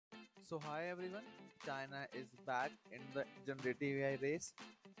So hi everyone, China is back in the generative AI race.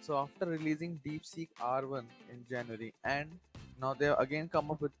 So after releasing DeepSeek R1 in January, and now they have again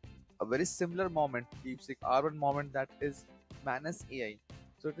come up with a very similar moment, DeepSeek R1 moment, that is Manus AI.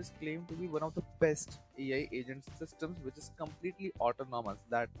 So it is claimed to be one of the best AI agent systems which is completely autonomous.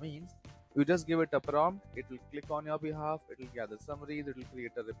 That means you just give it a prompt, it will click on your behalf, it will gather summaries, it will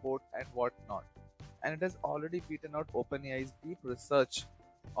create a report and whatnot. And it has already beaten out OpenAI's deep research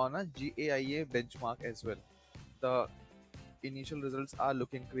on a GAIA benchmark as well. The initial results are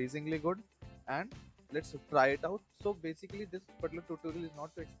looking increasingly good, and let's try it out. So basically this particular tutorial is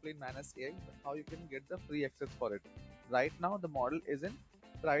not to explain Manus AI but how you can get the free access for it. Right now the model is in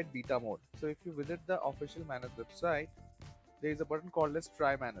tried beta mode. So if you visit the official Manus website, there is a button called as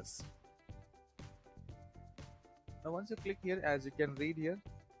Try Manus. Now once you click here, as you can read here,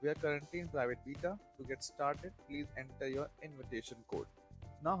 we are currently in private beta. To get started, please enter your invitation code.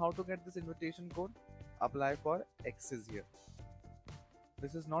 Now how to get this invitation code? Apply for access here.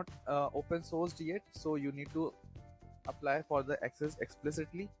 This is not open sourced yet, so you need to apply for the access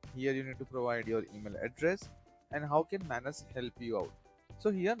explicitly. Here you need to provide your email address. And how can Manus help you out? So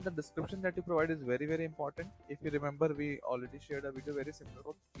here the description that you provide is very important. If you remember, we already shared a video very similar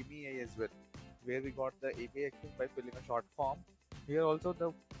of Kimi AI as well, where we got the API access by filling a short form. Here also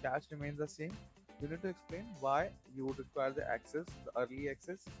the cache remains the same. You need to explain why you would require the access, the early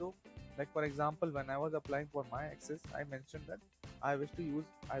access. So like for example, when I was applying for my access, I mentioned that I wish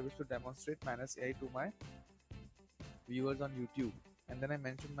to demonstrate Manus AI to my viewers on YouTube. And then I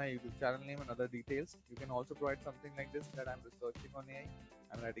mentioned my YouTube channel name and other details. You can also provide something like this, that I'm researching on AI,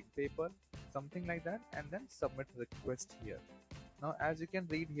 I'm writing paper, something like that, and then submit request here. Now as you can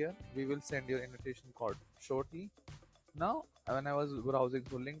read here, we will send your invitation code shortly. Now when I was browsing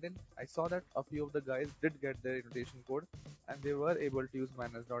through LinkedIn, I saw that a few of the guys did get their invitation code and they were able to use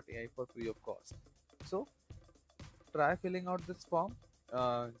Manus.ai for free of cost. So try filling out this form.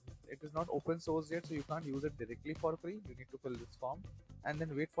 It is not open source yet, so you can't use it directly for free. You need to fill this form and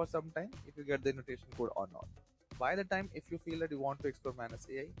then wait for some time if you get the invitation code or not. By the time, if you feel that you want to explore Manus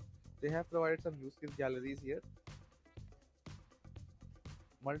AI, they have provided some use case galleries here.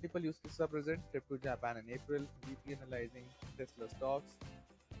 Multiple use cases are present: trip to Japan in April, deeply analyzing Tesla stocks,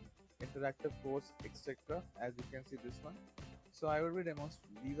 interactive course, etc. As you can see this one. So I will be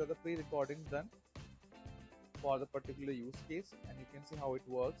demonstrating. These are the pre-recordings done for the particular use case, and you can see how it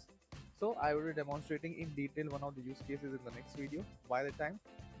works. So I will be demonstrating in detail one of the use cases in the next video. By the time,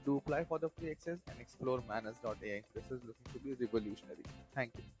 do apply for the free access and explore Manus.ai. This is looking to be revolutionary.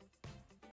 Thank you.